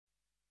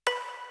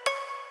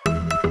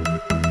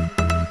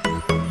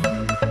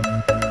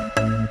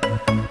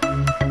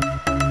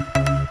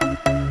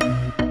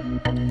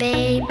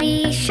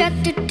shark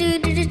do do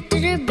do do do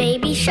do,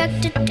 baby shark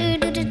do do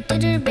do do do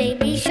do,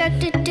 baby shark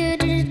do do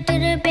do do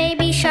do,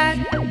 baby shark.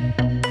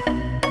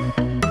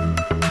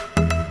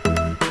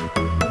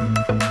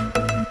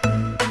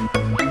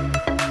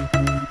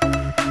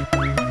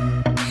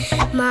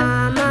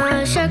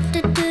 Mama shark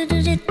do do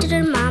do do do do,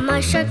 mama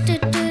shark do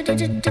do do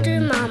do do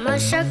do, mama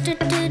shark do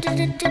do do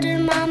do do do,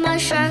 mama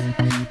shark.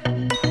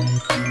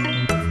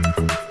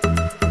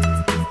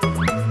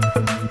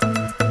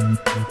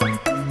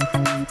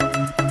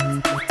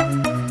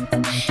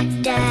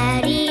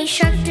 Daddy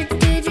shark do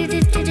do do do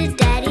do do,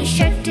 daddy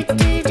shark do do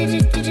do do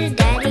do do,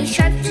 daddy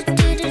shark do do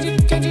do do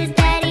do do,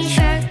 daddy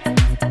shark.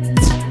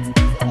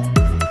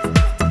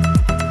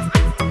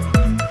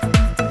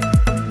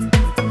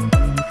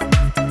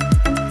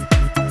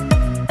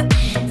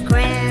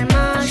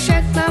 Grandma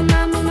shark,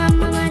 mama mama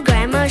mama,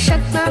 grandma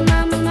shark,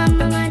 mama mama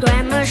mama,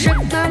 grandma shark,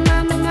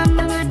 mama mama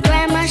mama,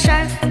 grandma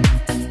shark.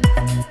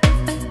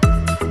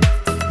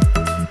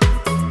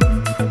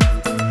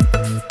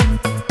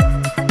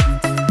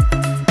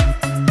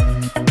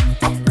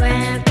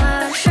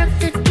 Grandpa shark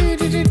do do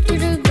do do do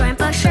do,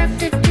 grandpa shark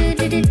do do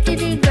do do do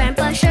do,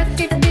 grandpa shark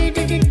do do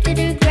do do do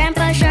do,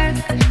 grandpa shark.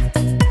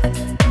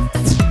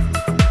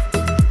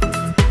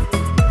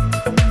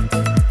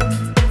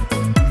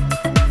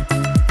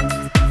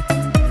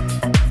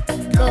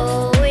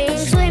 Going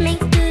swimming,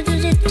 do do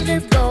do do do,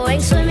 going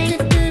swimming,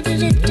 do do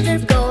do do do,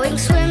 going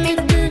swimming,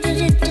 do do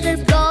do do do,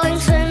 going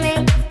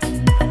swimming.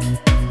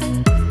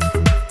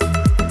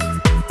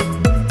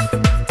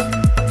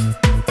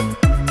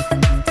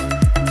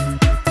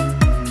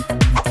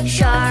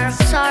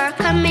 Sharks are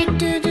coming,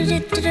 do do do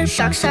do do,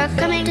 sharks are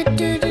coming, do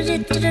do do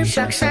do do,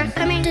 sharks are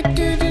coming, do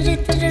do do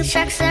do do,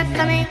 sharks are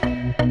coming.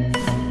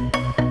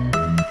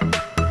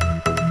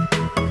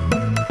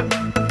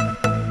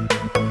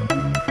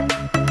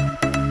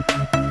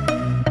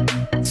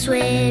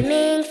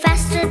 Swimming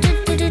faster, do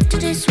do do do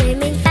do,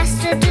 swimming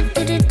faster, do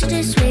do do do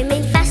do,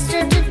 swimming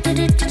faster, do do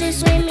do do do,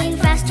 swimming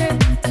faster.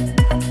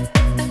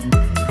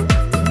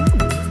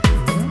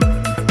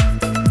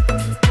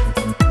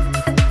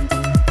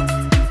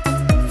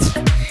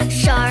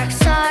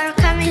 Sharks are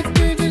coming,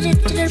 do do do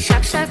do do,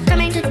 sharks are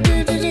coming, do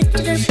do do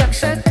do do,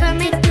 sharks are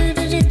coming, do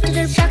do do do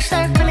do, sharks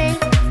are coming.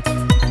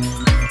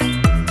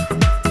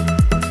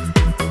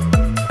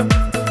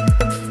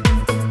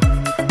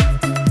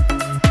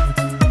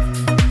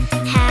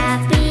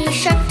 Happy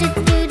shark do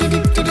do do do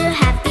do do,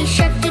 happy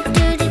shark do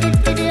do do do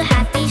do do,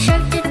 happy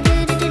shark do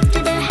do do do do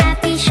do,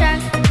 happy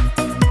shark.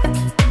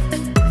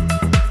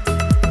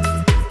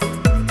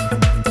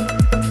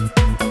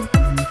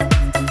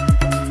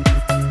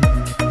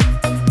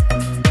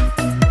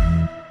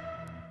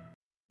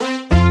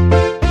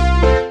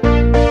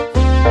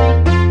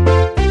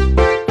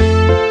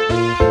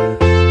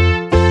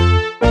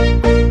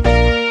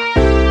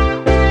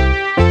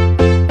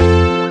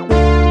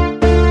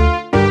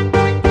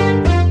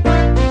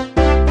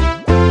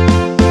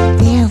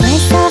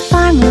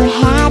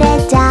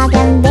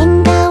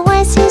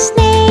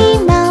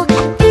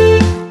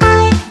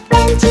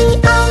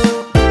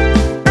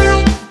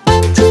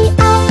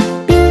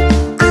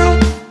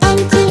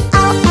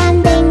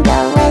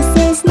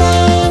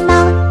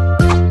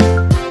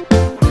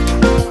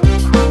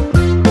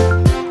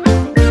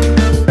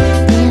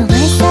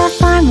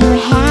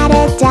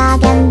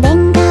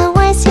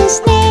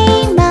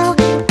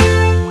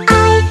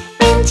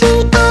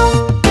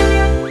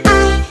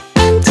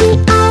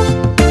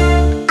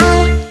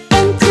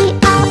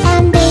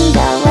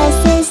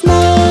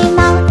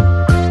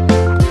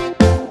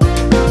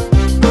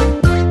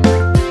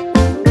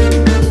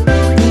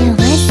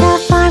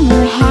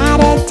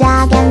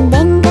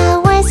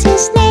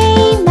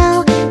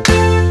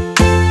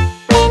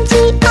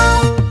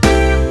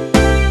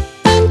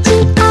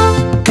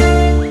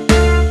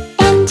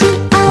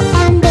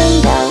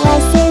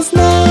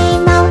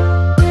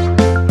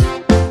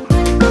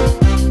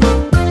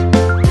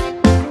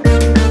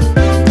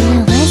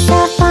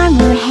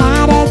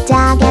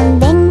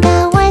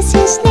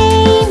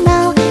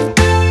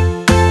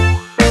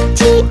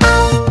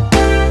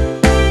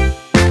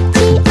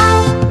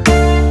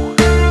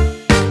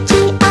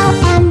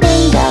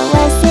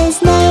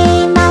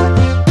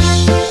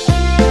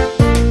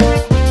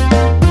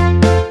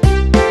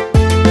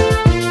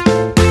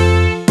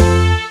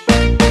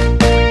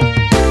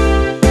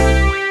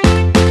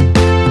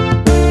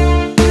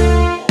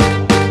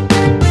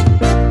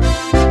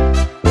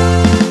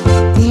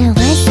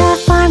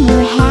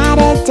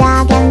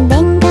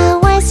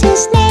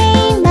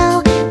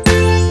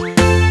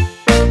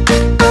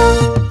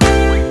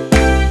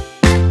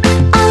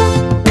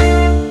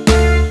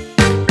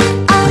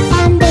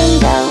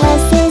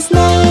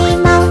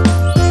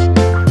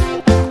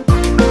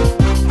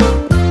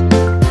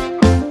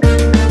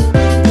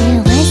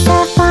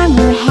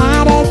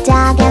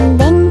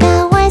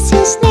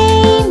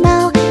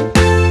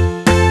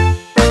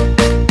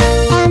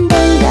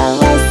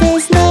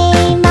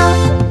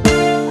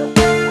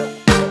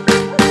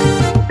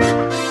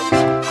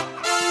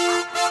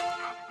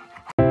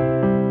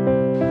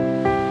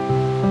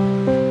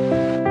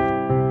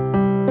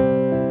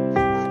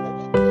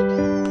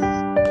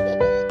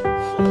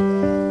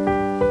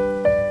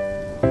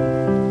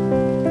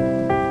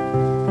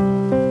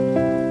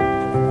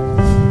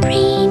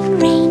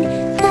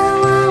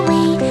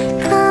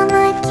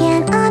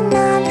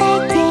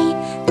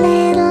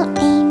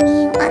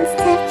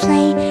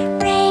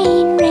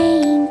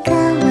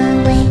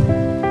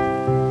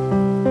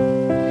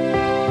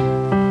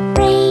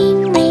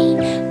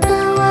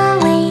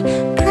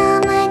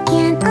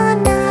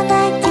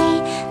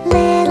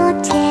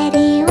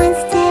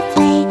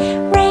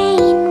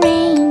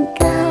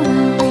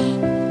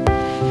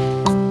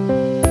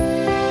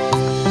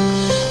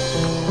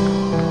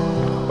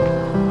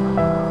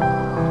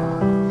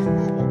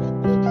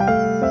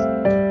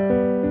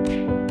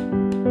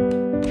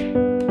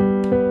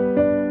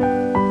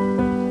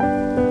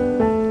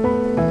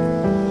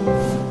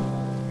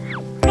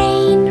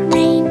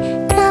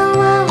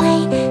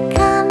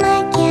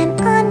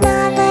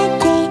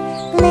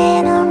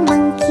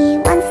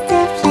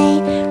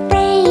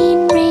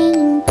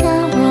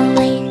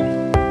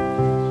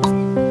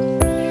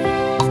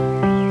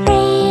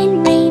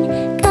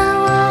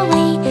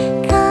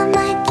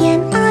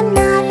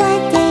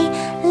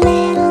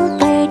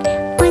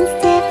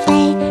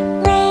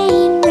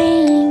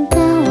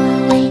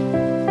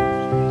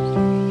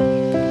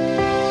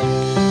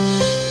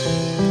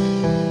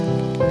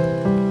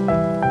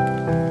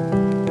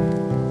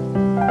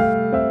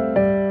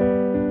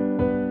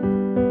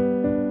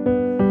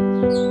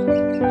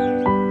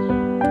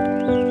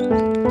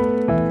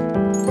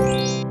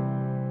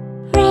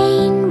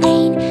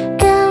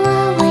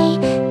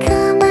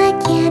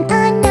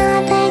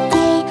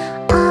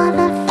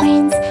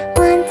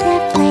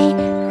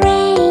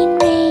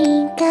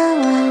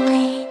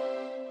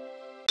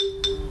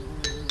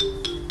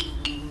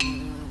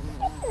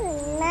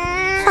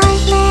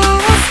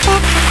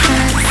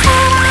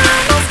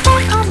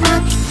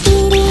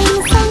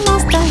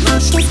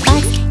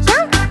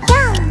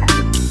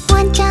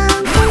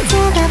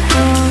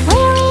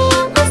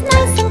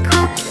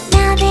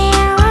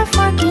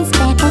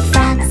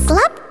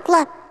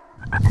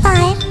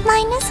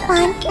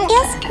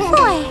 is 4.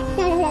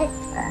 4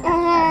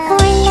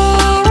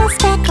 little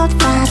speckled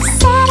frogs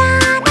sat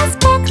on a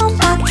speckled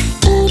log,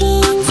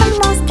 eating some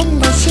most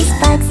delicious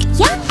bugs.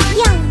 Yum,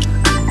 yum!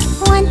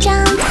 One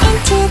jumped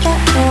into the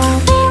pool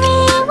where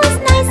it was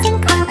nice and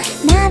cool.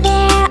 Now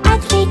there are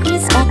 3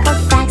 green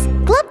speckled frogs.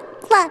 Glub,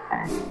 glub!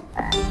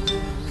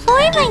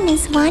 4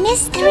 minus 1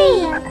 is 3.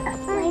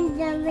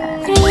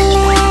 3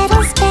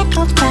 little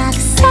speckled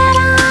frogs sat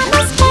on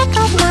a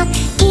speckled log,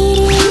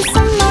 eating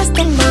some most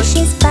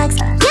delicious bugs.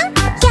 Yum,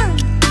 yum!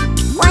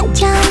 One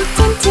jumped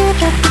into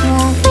the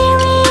pool where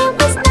it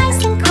was nice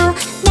and cool.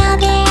 Now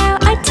there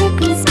are 2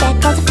 green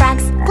speckled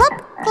frogs. Glub,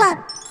 glub!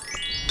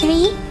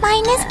 3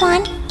 minus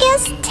 1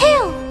 is 2.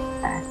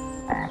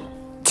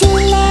 2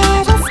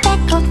 little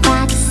speckled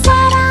frogs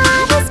sat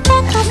on a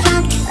speckled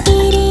log,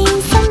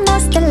 eating some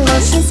most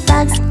delicious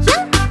bugs.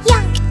 Yum,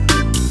 yum!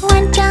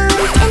 One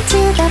jumped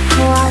into the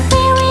pool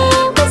where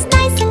it was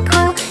nice and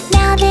cool.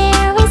 Now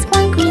there is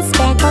 1 green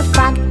speckled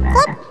frog.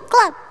 Glub,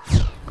 glub!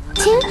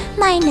 2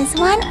 minus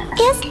 1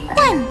 is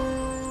 1.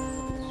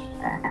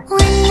 1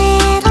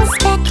 little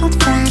speckled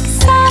frog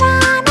sat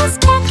on a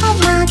speckled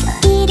log,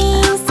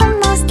 eating some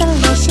most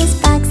delicious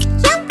bugs.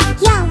 Yum,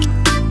 yum!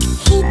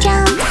 He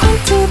jumped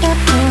into the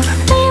pool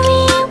where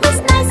it was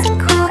nice and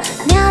cool.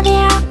 Now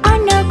there are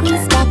no green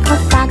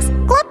speckled frogs.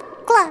 Glub,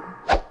 glub!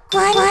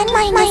 1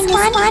 minus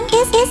 1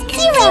 is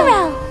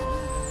 0.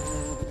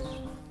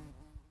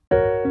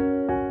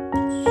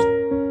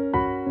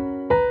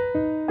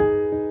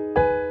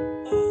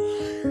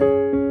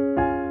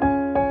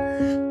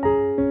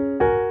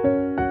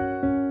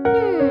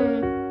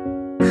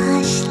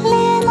 Hush,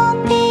 little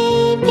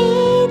baby,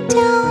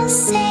 don't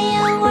say a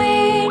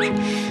word.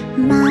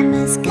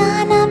 Mama's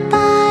gonna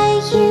buy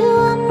you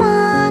a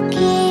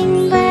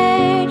mockingbird.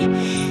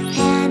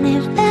 And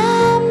if the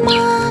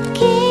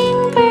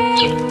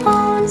mockingbird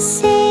won't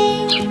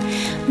sing,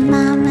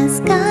 Mama's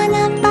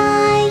gonna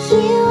buy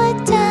you a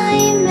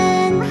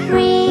diamond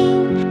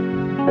ring.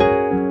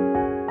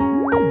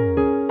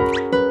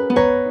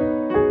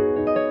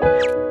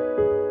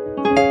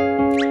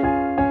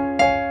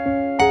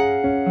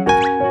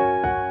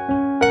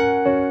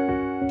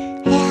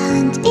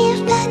 And if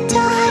the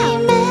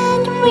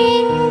diamond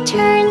ring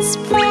turns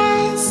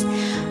brass,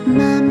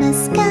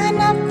 Mama's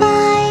gonna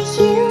buy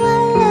you a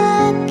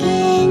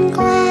looking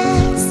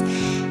glass.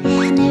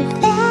 And if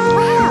that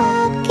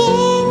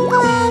looking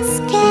glass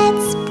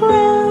gets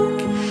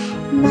broke,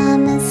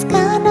 Mama's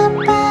gonna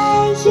buy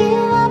you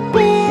a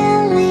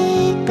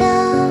billy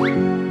goat.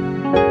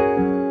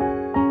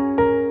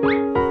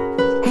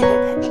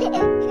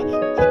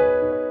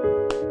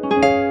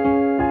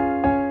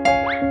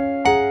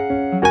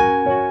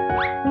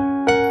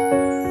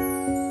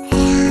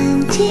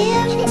 And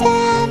if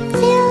that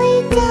billy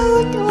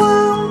goat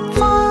won't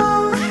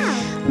fall,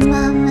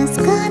 Mama's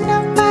gonna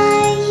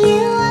buy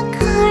you a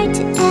cart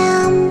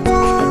and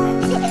ball.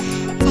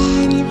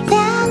 And if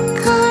that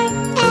cart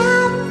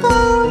and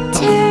ball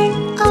turn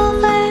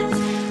over,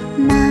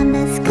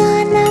 Mama's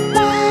gonna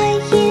buy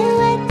you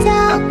a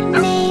dog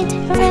named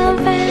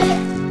Rover.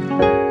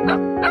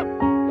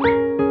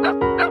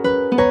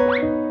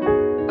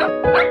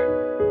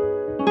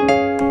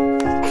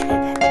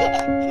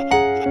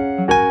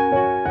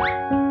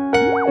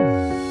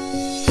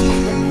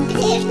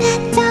 If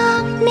that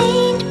dog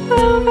named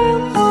Rover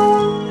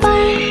won't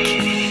bark,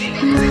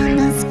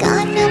 Mama's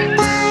gonna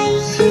buy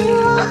you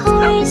a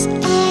horse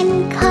and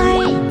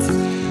cart.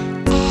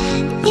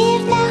 And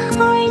if the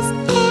horse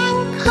and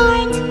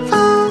cart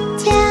fall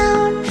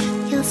down,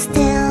 you'll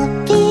still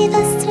be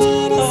the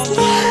sweetest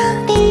little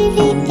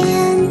baby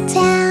in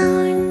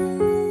town.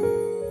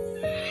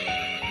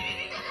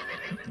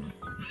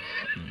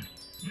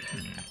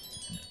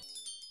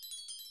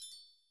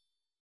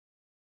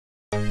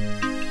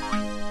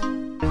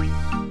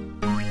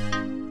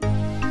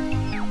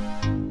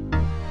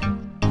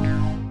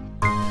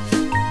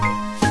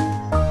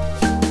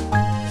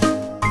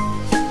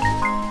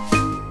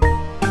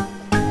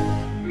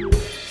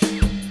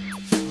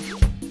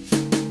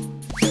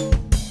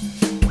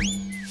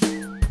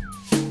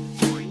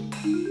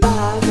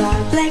 Baba,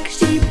 black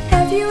sheep,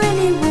 have you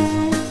any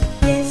wool?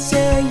 Yes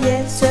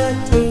sir,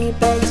 3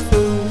 bags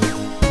full.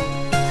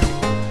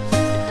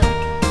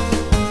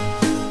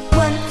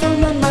 1 for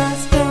my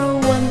master,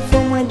 1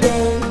 for my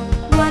dad,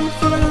 1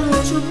 for the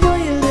little boy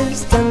who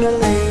lives down the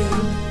lane.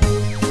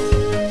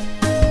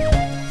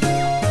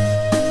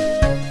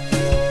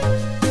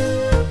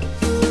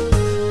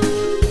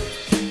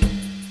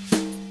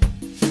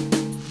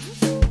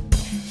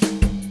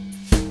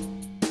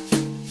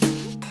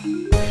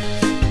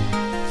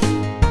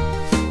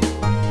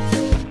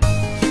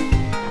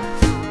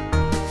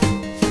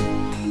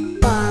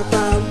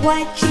 Baba,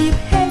 white sheep,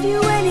 have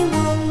you any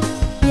wool?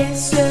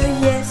 Yes sir,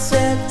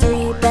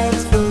 3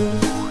 bags full.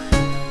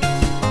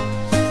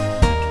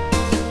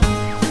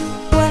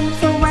 1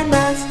 for my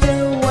master,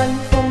 1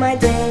 for my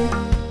dad,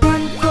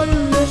 1 for the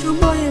little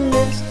boy who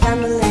lives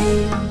down the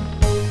lane.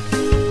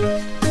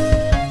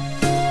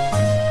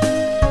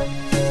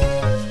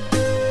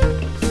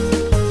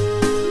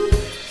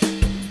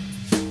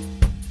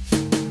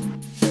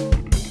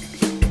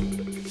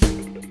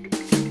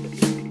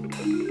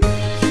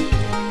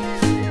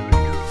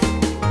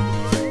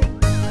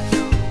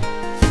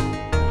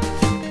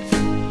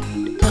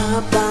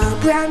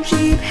 brown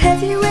sheep,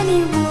 have you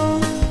any wool?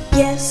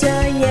 Yes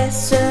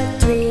sir,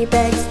 3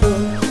 bags full.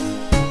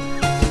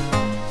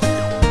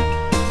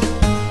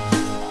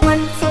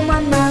 One for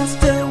my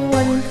master,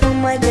 one for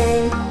my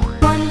dame,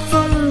 one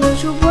for the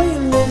little boy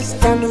who lives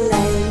down the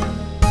lane.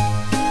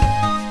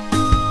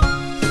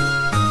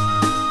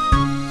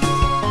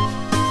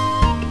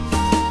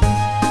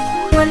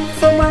 One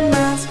for my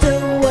master,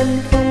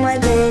 one for my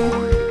dame,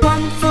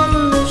 one for the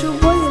little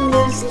boy who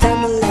lives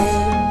down the lane.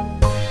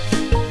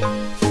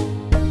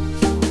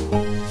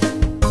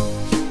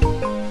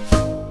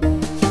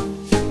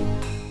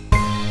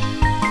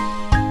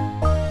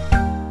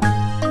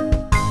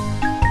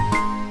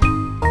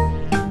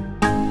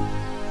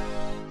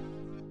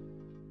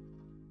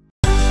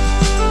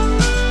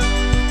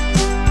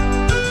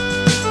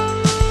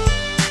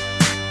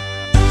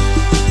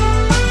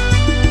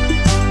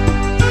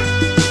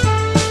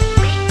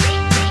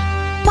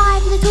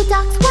 Five little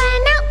ducks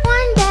went out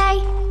one day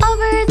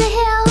over the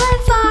hill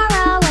and far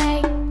away.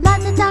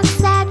 Lots of ducks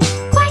said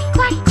quack,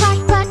 quack, quack,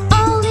 but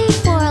only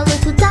 4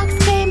 little ducks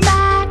came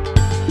back.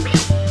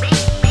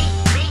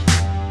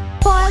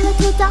 4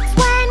 little ducks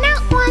went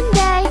out one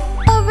day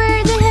over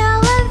the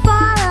hill and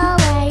far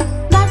away.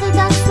 Lots of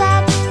ducks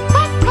said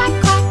quack, quack,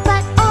 quack,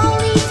 but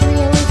only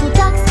 3 little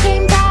ducks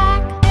came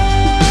back.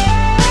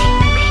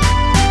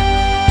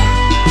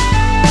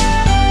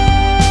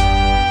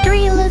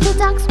 3 little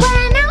ducks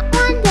went out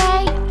one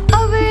day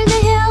over the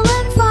hill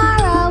and far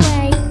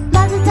away.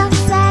 Lots of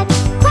ducks said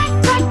quack,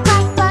 quack,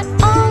 quack, but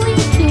only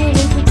 2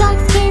 little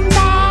ducks came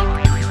back.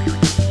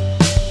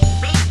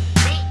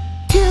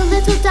 2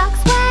 little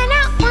ducks went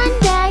out one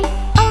day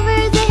over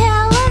the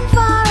hill and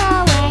far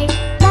away.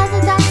 Lots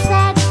of ducks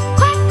said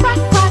quack,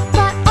 quack, quack,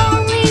 but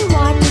only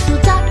 1 little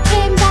duck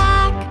came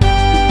back.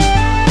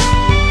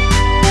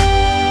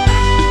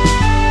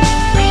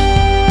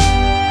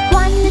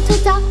 1 little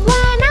duck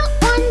went out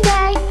one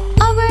day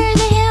over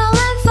the hill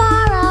and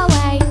far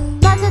away.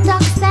 Lots of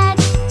ducks said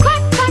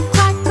quack, quack,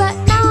 quack, but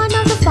none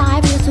of the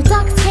 5 little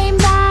ducks came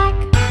back.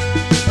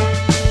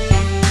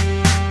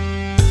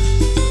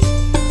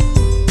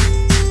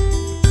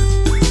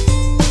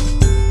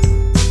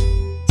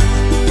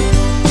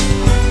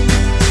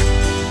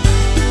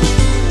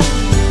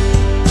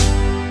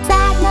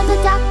 Sad mother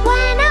duck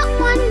went out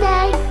one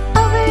day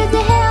over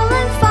the hill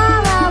and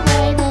far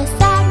away. The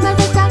sad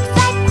mother duck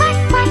said quack,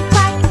 quack,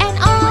 quack, and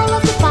all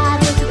of the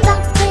 5 little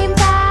ducks came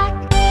back.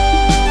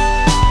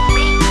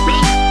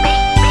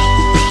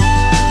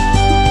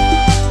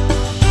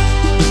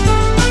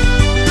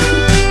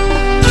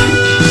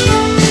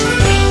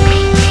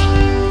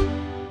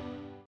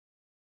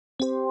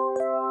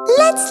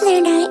 Let's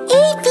learn our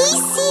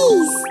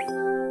ABCs.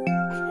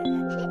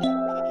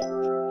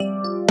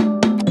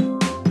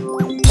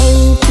 A,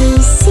 B,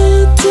 C,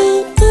 D,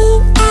 E,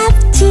 F,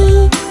 G,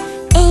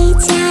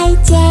 H, I,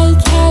 J,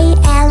 K,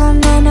 L, M,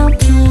 N, O,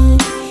 P,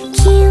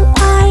 Q,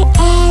 R,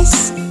 S,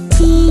 T,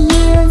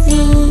 U, V,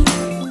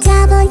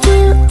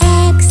 W,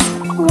 X,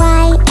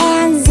 Y,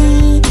 and Z.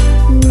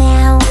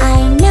 Now I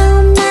know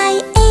my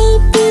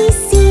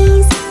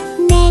ABCs.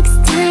 Next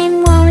time,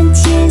 won't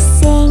you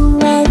sing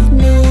with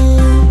me?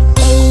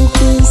 A, B,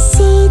 C,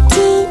 D,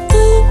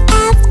 E,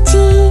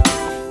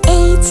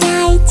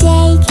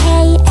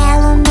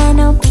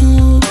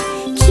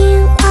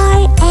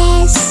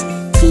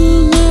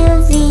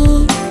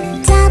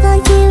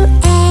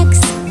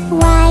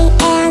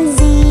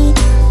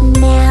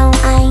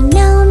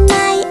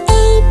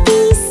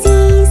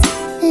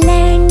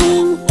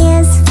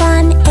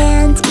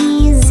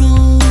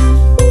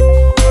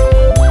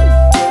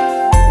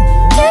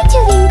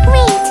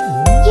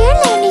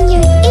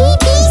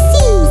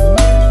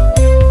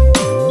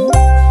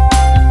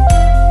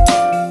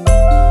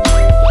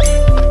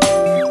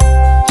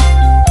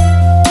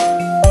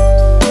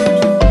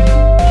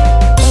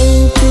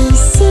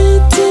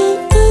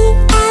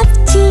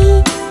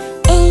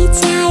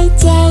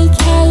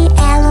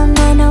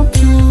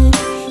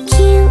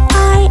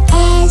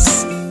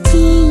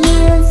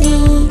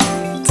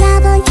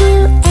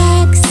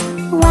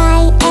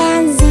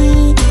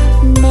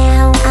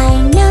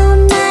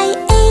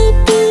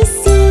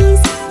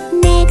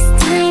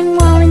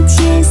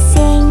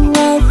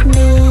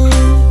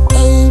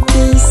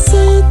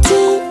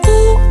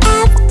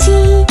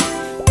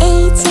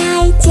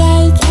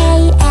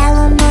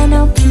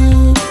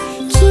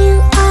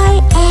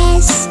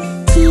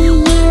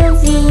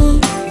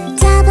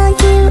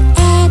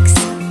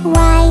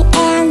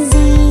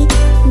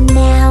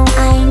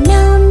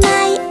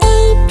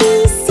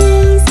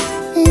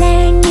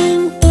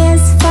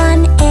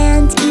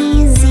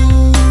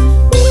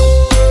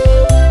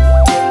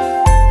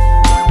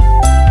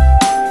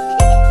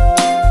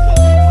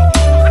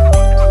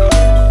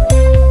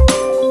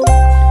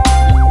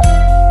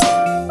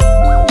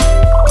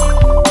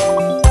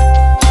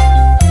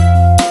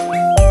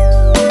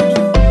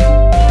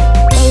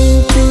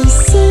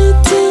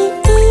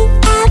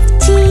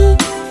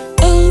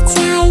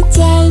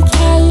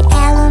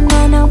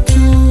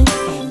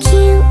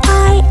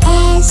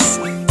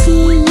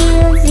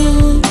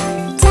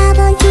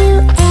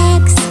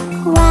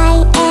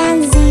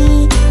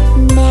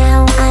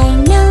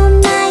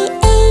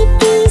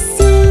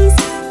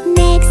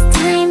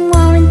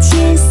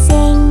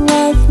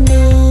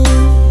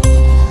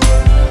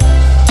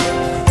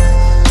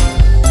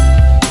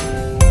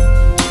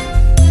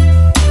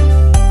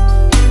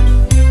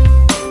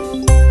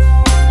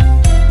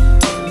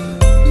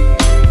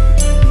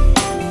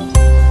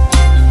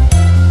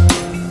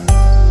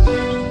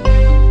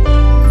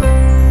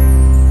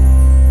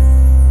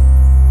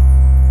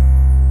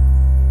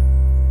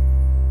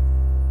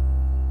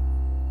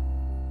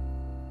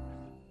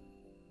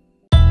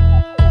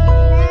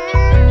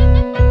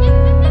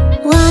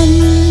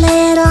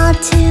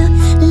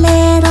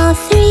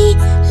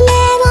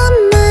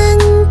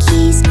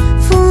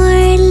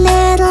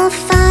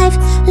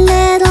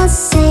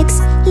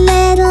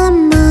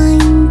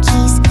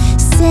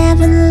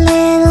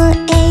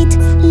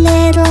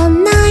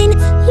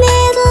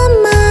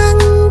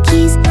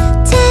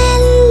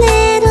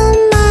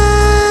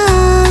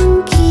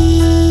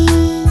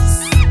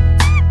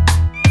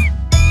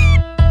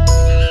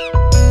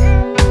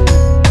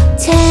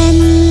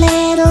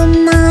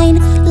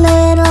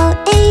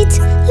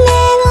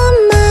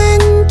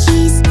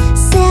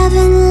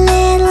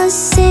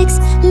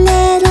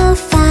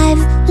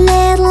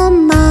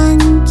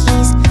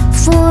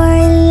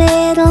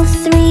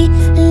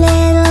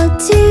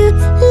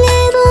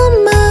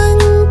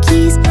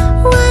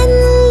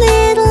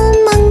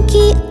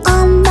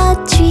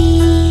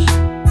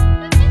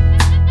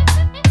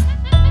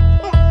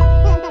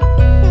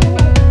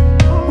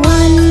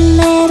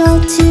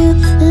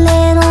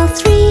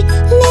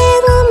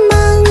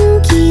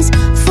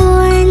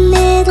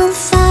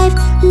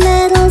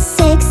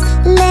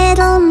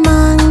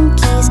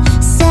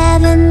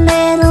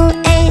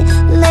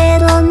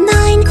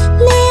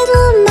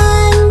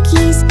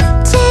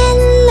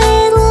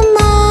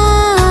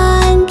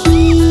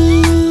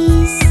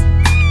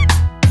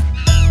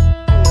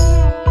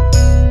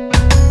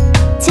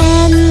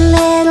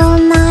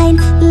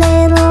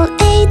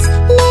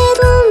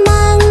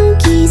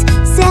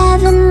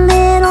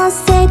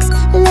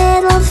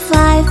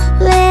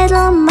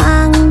 little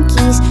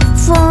monkeys.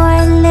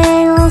 4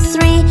 little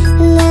 3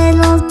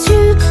 little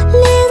 2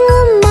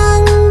 little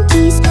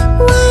monkeys.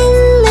 1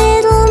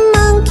 little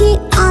monkey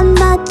on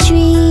the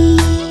tree.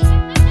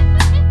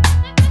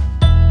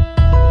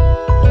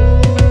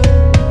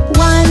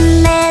 1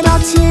 little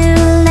 2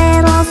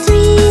 little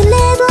 3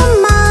 little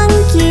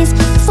monkeys.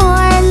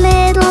 4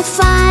 little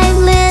 5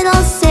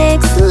 little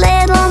 6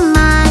 little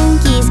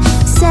monkeys.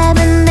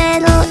 7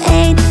 little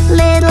 8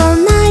 little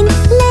 9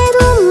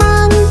 little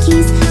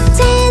monkeys.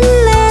 10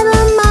 little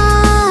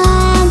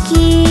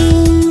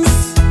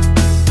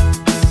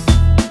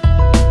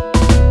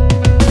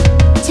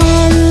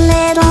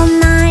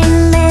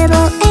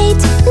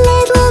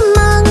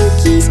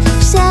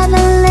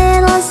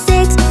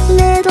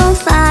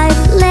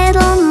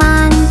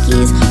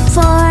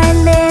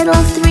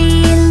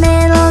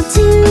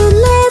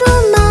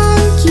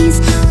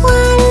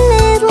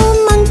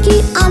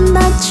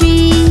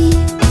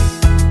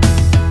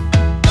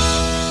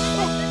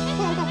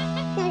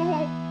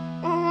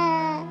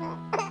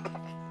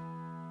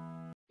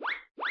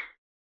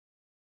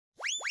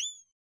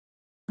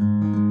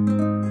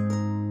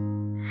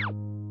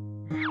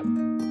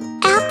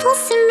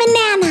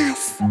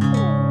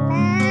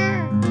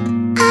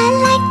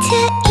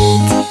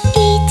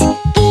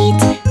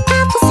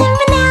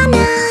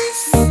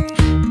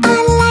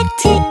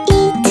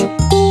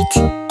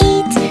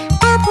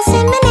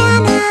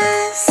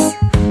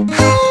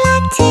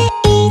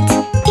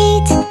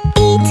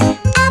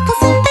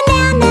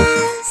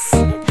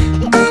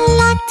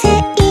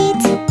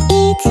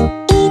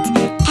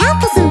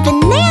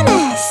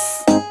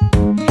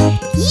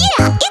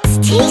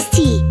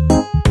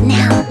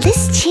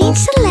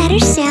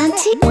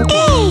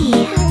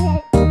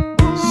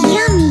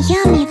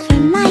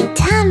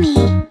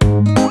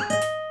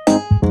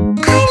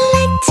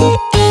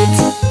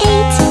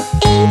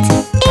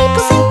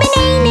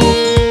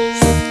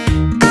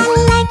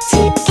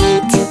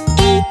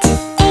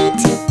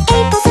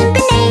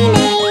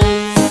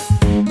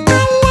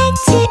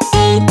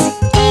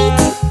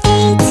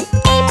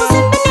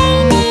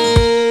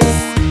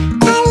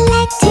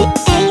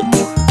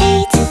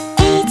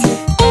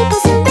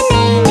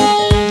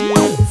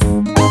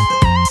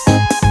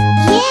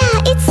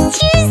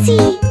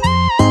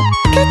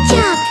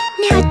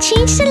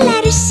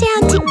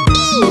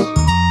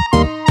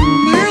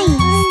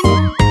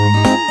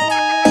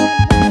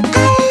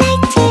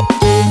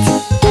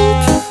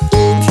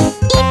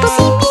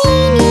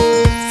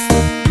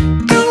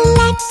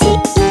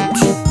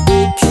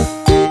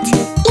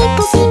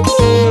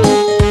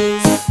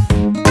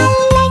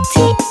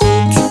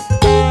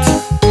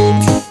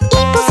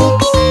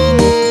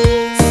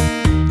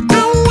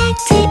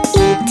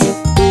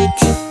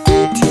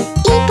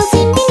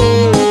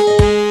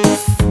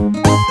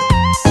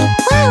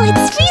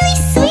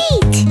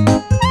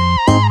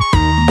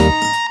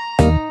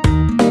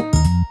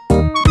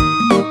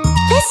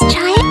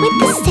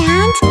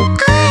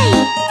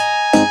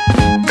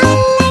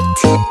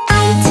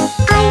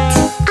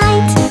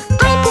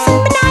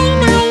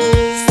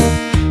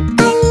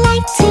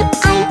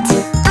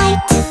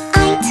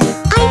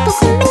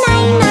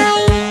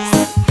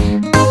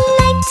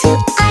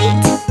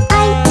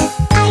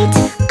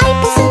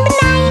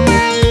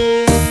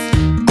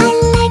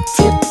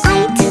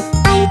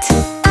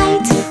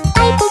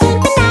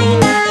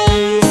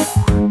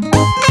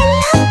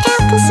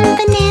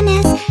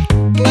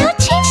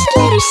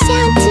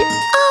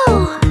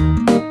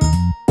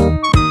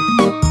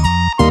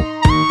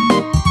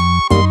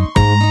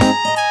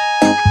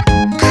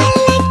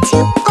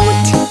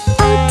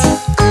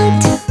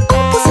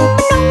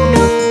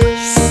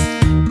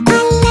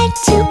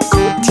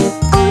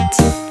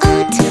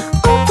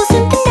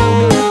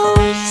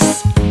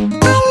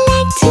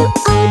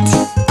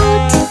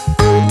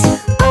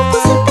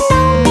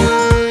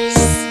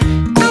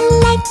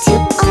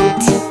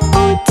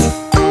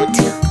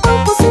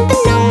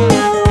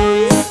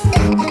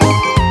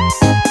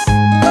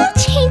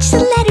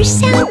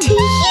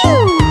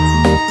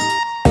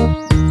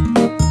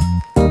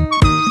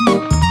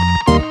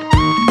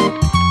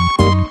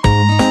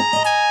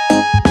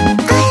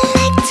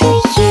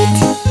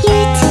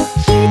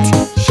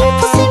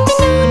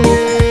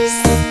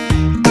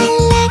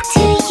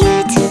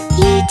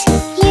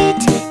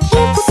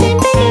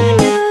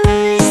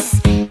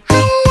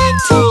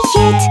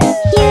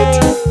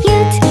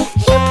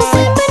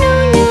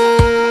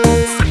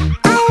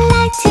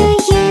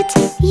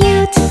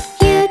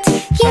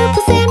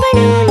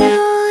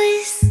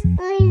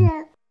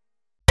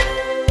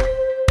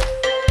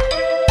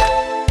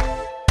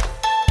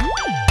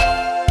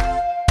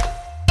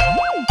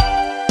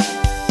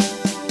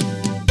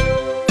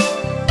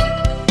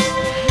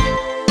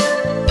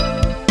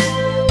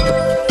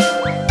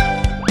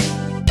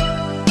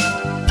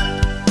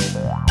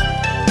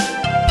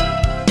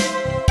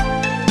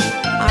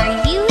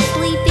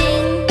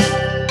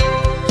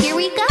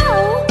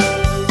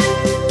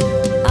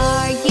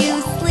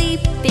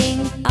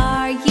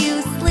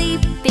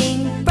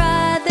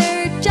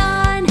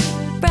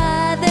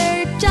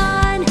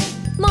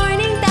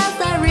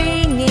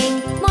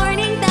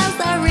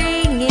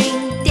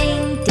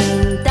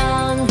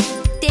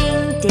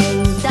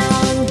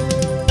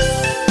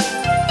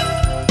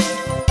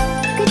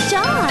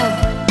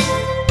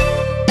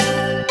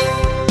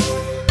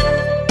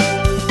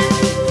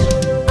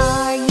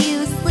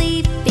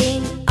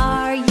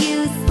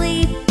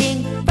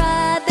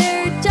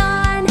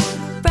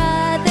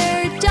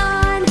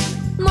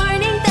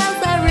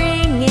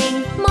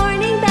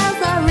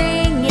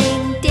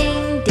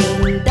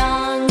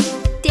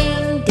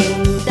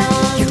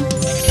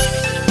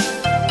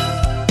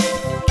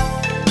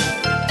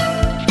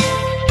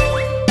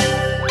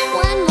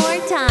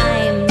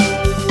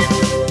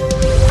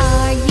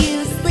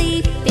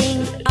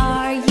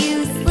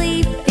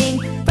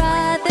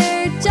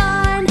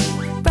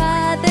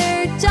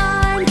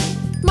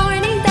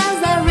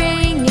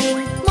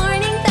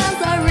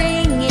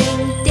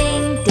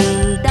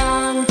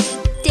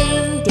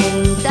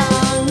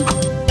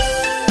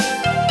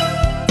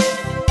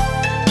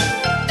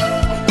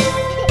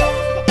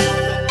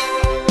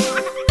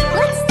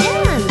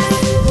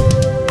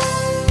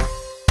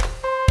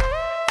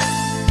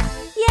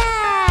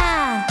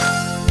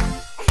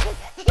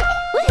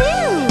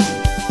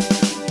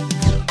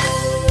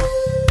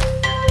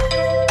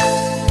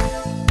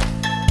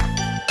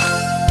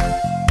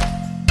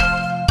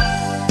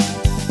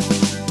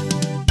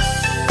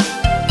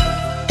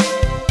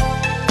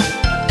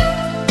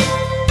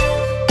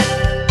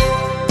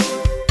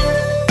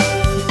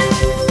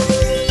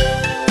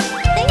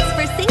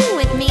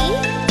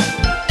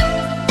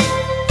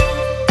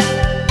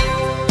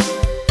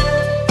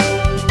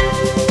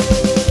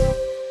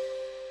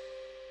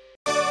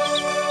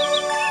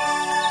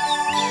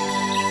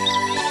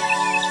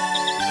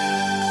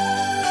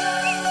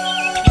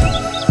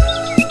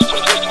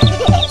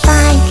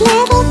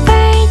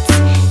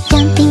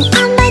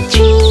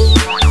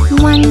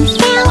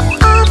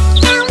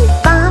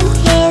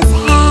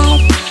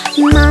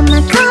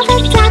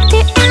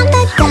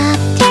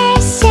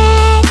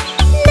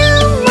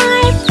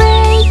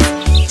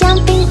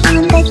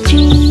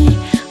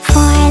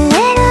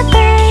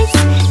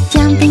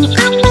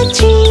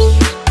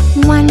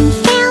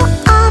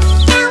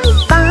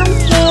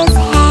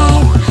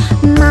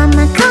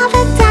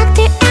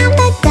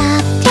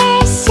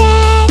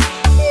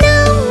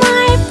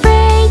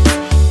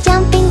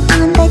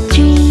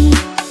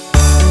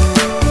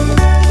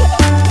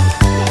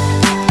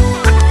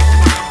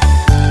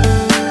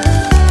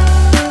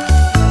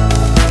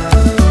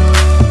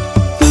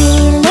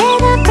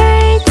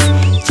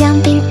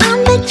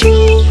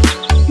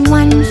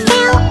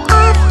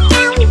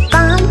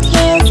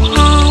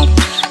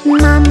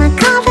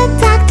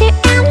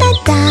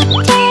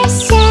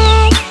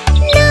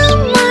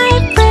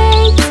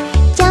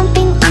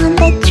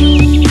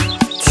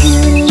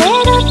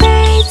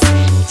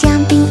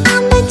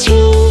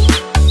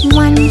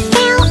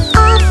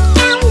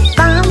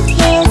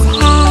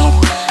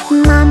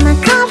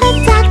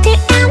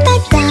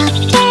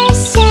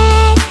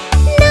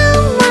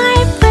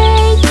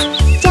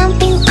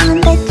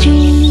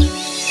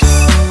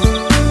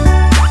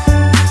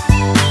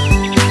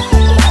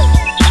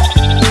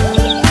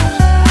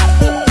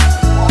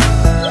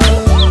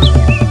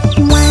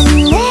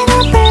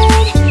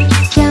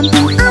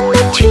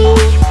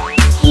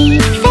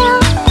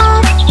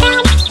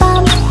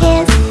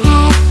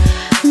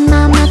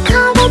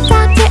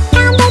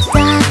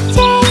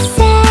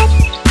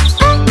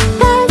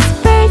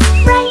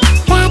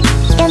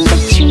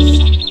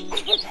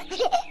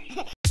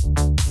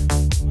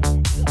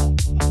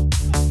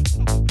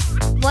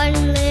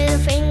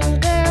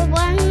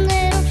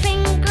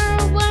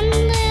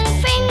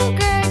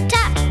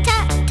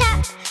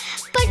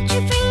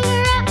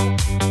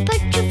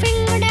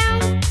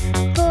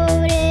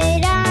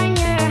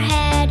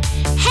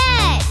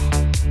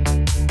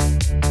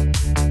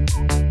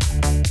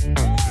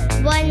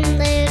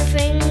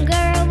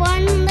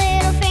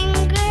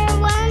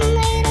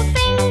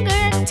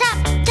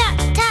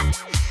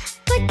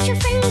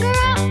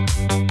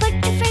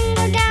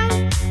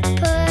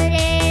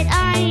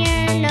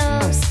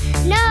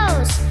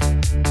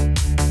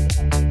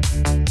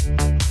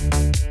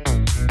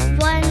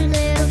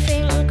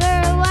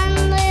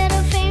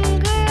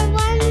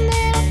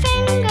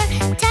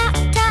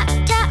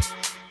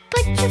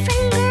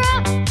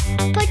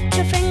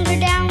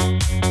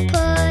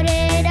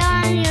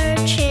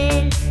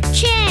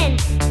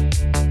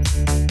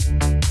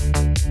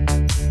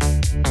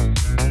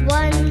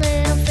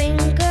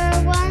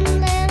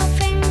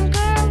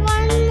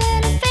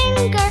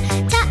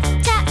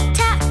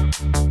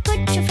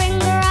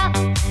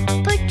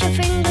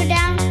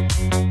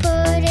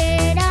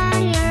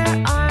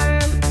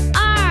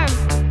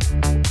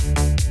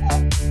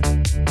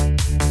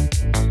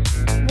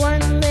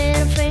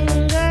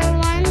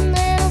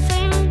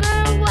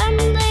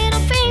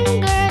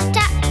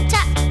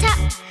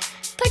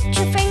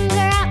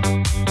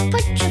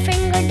your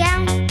finger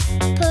down,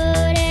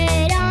 put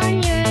it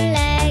on your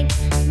leg,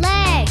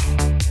 leg.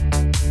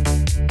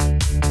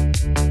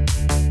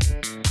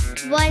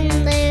 One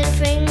little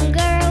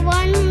finger,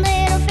 one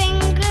little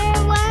finger,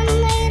 one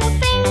little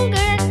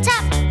finger,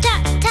 tap,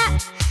 tap,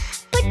 tap.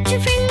 Put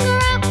your finger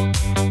up,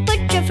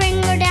 put your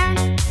finger down,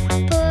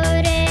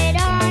 put it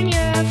on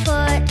your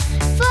foot,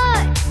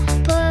 foot.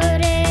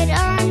 Put it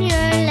on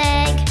your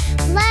leg,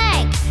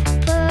 leg.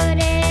 Put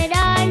it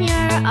on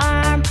your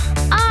arm,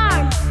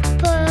 arm.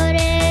 Put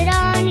it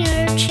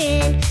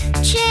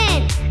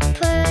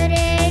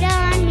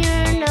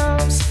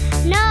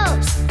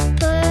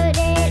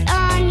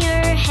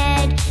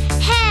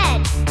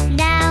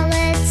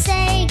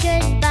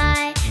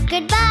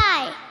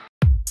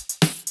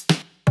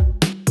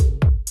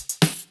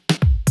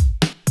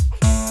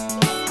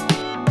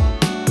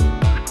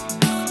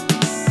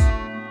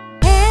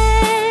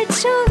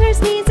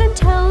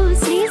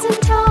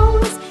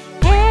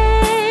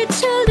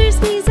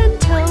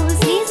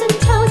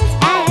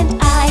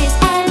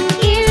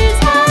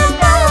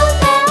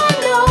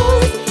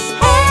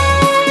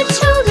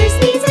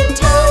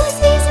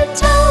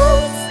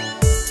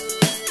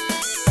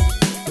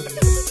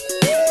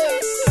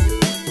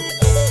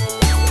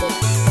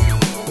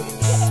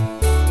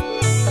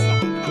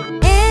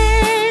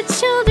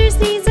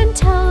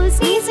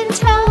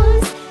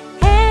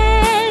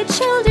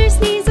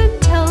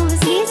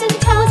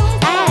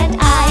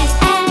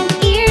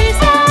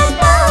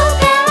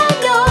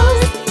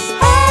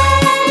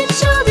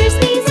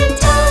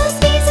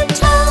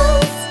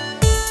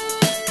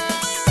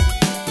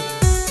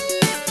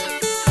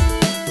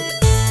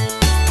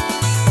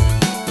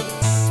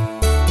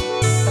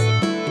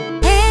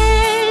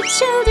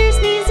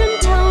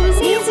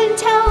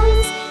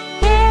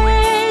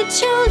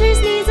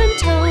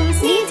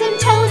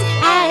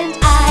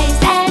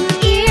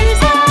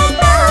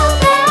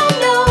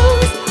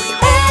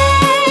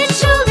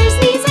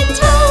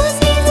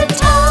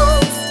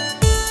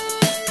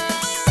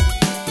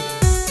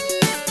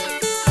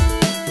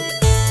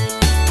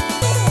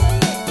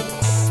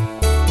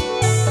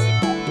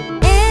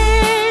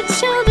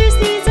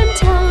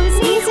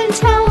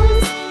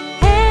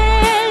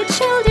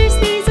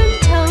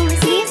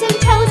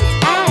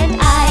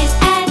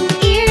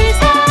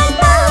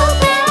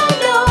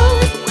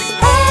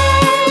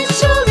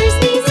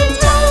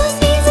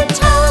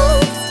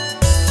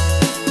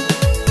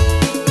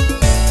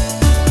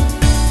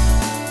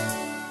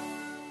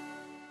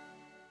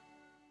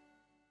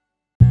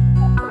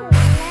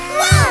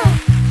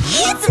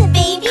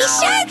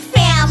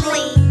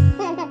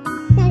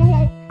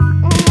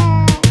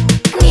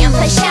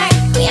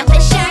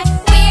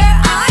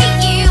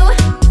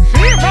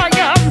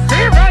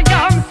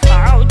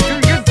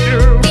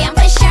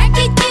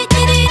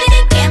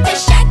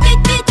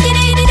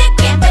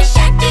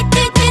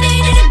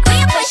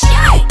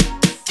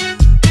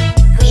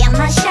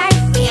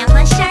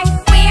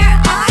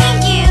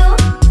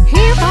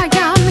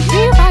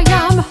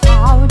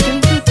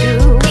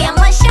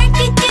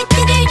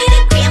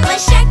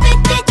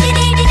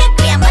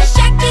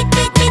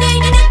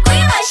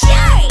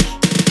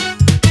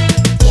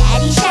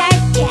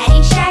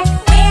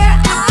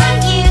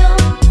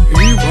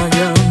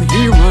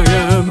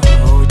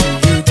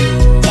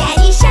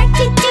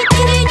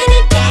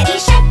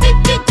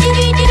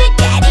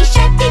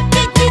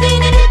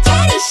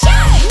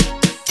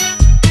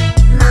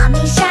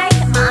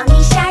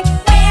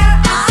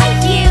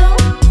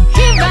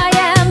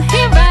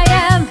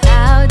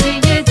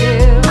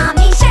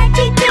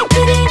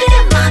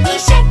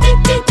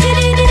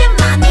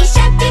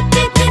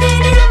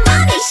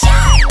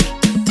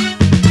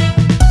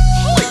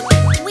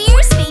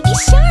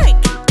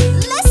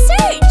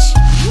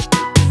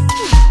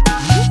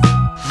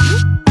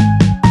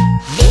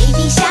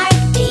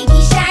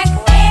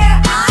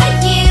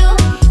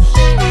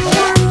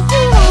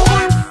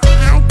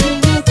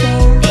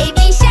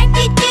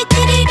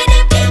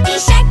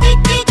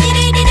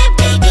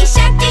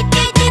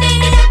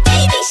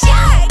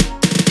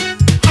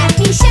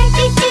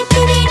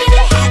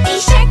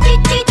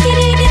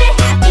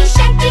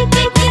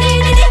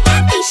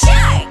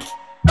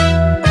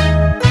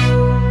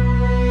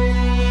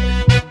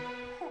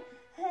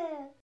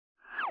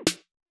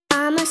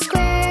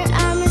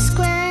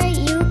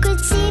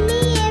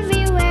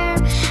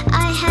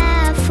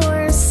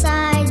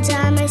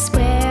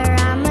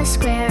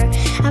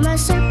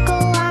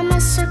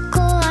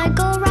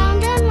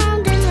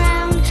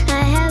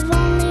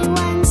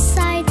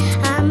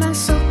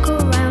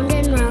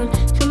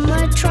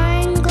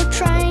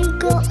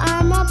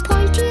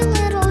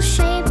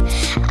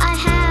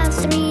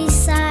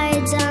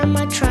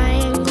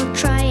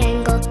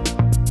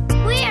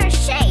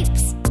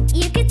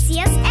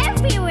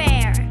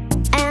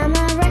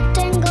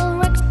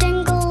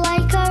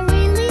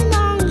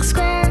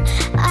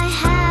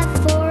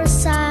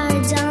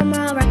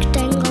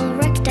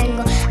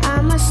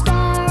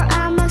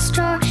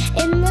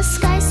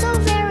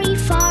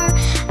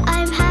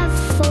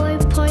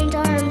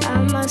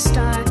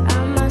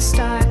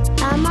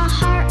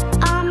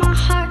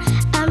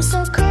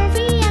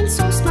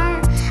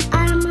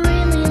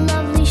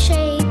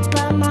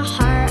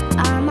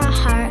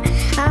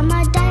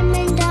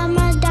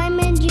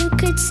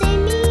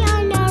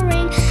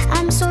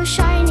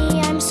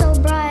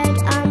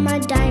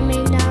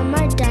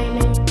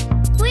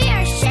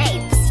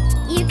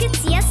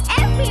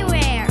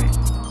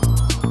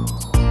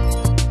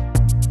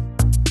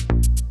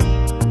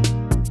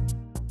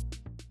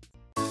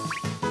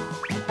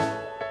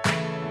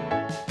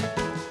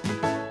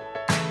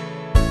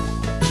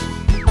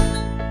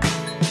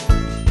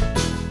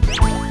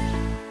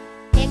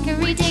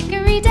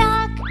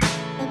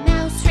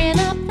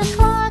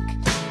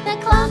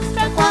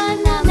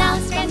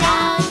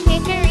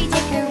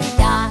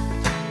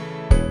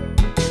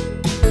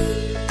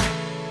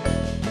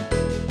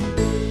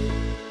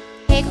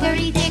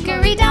Hickory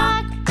dickory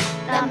dock,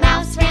 the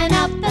mouse ran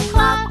up the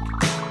clock.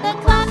 The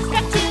clock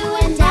struck 2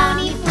 and down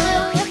he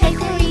flew.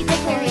 Hickory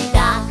dickory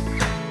dock.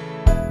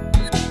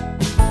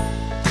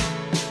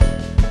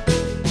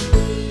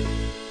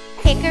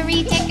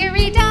 Hickory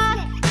dickory dock,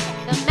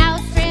 the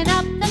mouse ran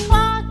up the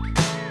clock.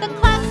 The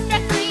clock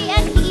struck 3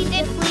 and he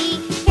did flee.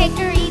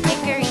 Hickory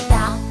dickory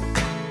dock.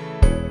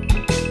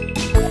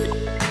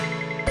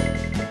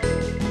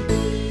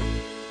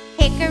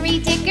 Hickory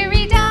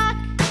dickory dock,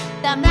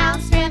 the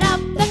mouse ran up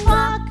the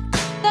clock.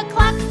 The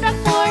clock struck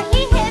 4,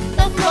 he hit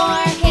the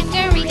floor.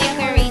 Hickory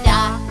dickory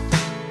dock.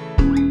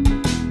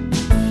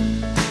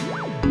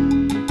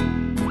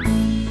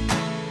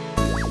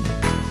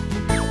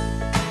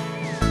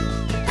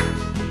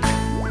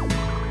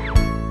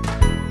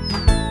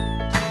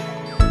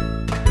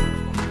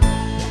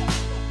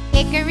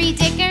 Hickory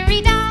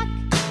dickory dock,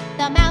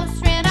 the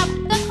mouse ran up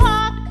the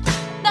clock.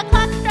 The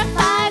clock struck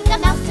 5, the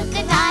mouse took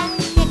a dive.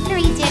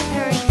 Hickory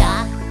dickory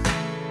dock.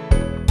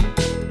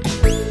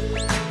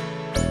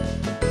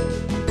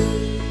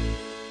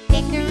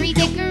 Hickory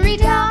dickory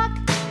dock,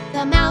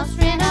 the mouse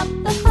ran up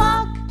the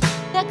clock.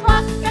 The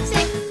clock struck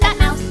 6, that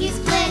mouse he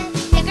split.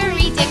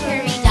 Hickory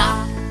dickory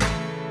dock.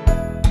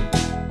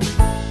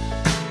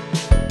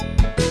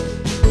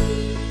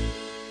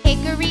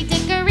 Hickory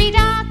dickory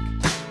dock,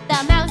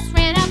 the mouse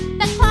ran up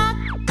the clock.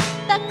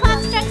 The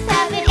clock struck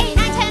 7, 8,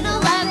 9, 10,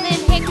 11.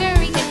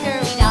 Hickory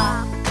dickory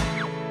dock.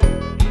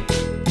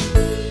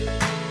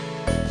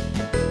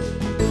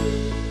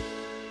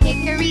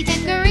 Hickory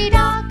dickory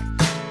dock,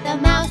 the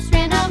mouse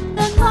ran up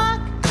the clock.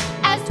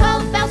 As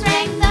 12 bells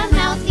rang, the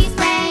mouse he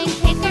sprang.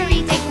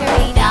 Hickory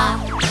dickory dock.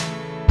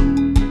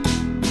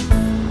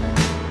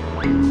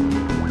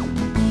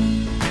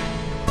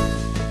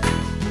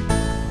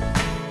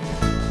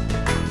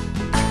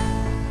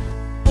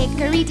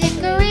 Hickory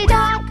dickory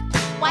dock,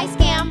 why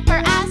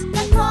scamper? Asked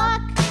the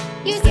clock.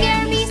 You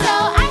scare me so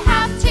I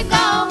have to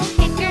go.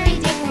 Hickory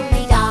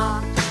dickory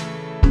dock.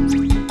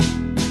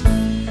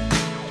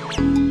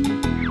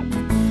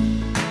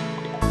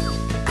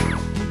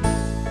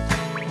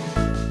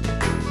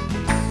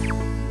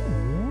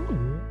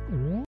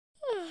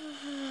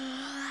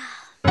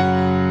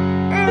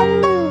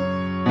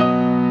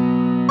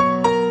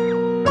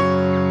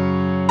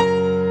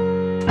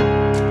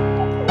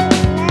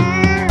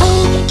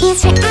 A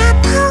is for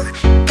apple.